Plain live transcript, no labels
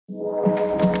Welcome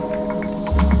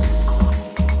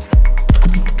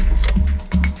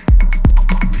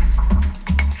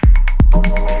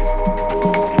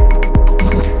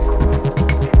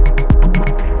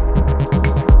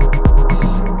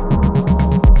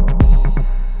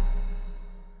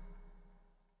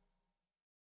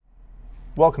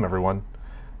everyone.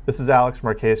 This is Alex from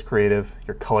Archaius Creative,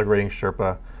 your color grading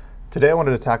Sherpa. Today I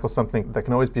wanted to tackle something that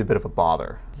can always be a bit of a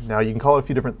bother. Now you can call it a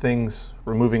few different things: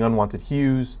 removing unwanted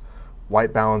hues,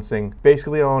 white balancing.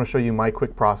 Basically I want to show you my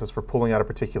quick process for pulling out a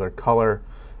particular color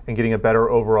and getting a better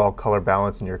overall color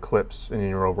balance in your clips and in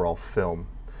your overall film.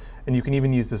 And you can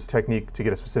even use this technique to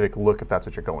get a specific look if that's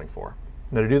what you're going for.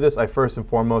 Now to do this, I first and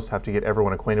foremost have to get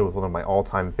everyone acquainted with one of my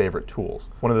all-time favorite tools.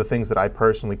 One of the things that I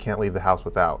personally can't leave the house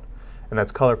without, and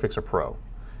that's Color Fixer Pro.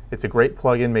 It's a great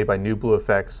plugin made by New Blue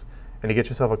Effects, and to get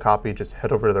yourself a copy, just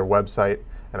head over to their website,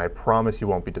 and I promise you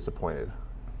won't be disappointed.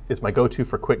 It's my go-to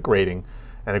for quick grading,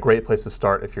 and a great place to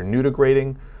start if you're new to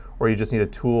grading, or you just need a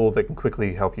tool that can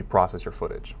quickly help you process your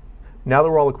footage. Now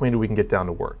that we're all acquainted, we can get down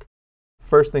to work.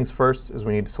 First things first is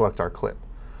we need to select our clip.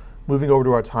 Moving over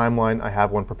to our timeline, I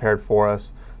have one prepared for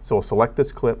us, so we'll select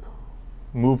this clip,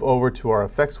 move over to our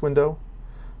effects window,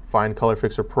 find Color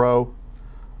Fixer Pro,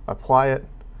 apply it,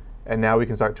 and now we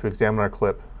can start to examine our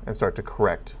clip and start to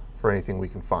correct for anything we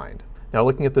can find. Now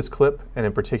looking at this clip, and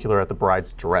in particular at the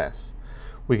bride's dress,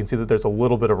 we can see that there's a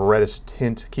little bit of a reddish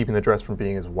tint keeping the dress from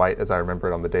being as white as I remember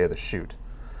it on the day of the shoot.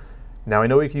 Now I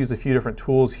know we can use a few different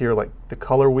tools here like the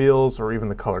color wheels or even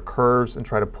the color curves and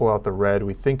try to pull out the red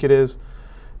we think it is,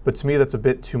 but to me that's a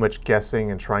bit too much guessing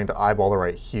and trying to eyeball the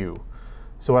right hue.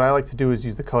 So what I like to do is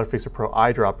use the Color Fixer Pro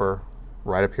Eyedropper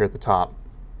right up here at the top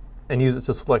and use it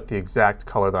to select the exact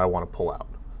color that I want to pull out.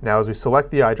 Now as we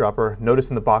select the eyedropper, notice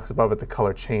in the box above it the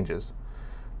color changes.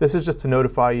 This is just to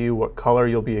notify you what color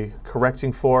you'll be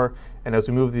correcting for, and as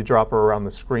we move the dropper around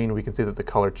the screen we can see that the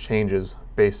color changes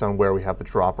based on where we have the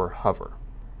dropper hover.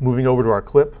 Moving over to our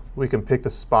clip, we can pick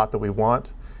the spot that we want,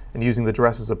 and using the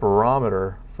dress as a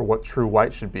barometer for what true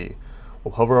white should be,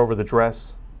 we'll hover over the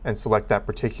dress and select that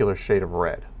particular shade of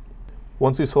red.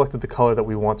 Once we've selected the color that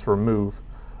we want to remove,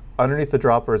 underneath the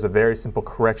dropper is a very simple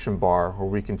correction bar where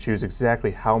we can choose exactly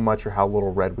how much or how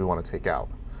little red we want to take out.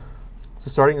 So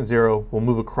starting at 0, we'll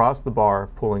move across the bar,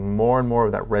 pulling more and more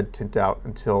of that red tint out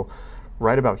until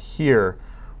right about here,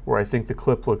 where I think the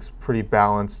clip looks pretty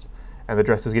balanced and the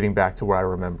dress is getting back to where I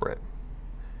remember it.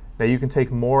 Now you can take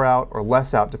more out or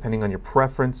less out depending on your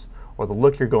preference or the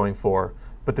look you're going for,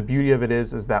 but the beauty of it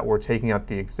is that we're taking out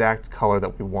the exact color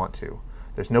that we want to.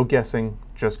 There's no guessing,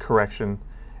 just correction.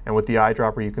 And with the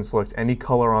eyedropper you can select any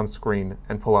color on screen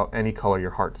and pull out any color your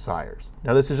heart desires.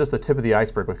 Now this is just the tip of the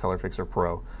iceberg with Color Fixer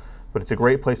Pro, but it's a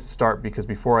great place to start because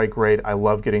before I grade I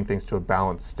love getting things to a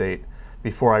balanced state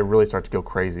before I really start to go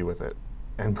crazy with it.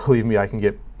 And believe me, I can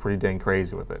get pretty dang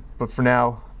crazy with it. But for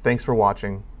now, thanks for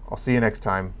watching, I'll see you next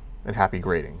time, and happy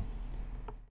grading.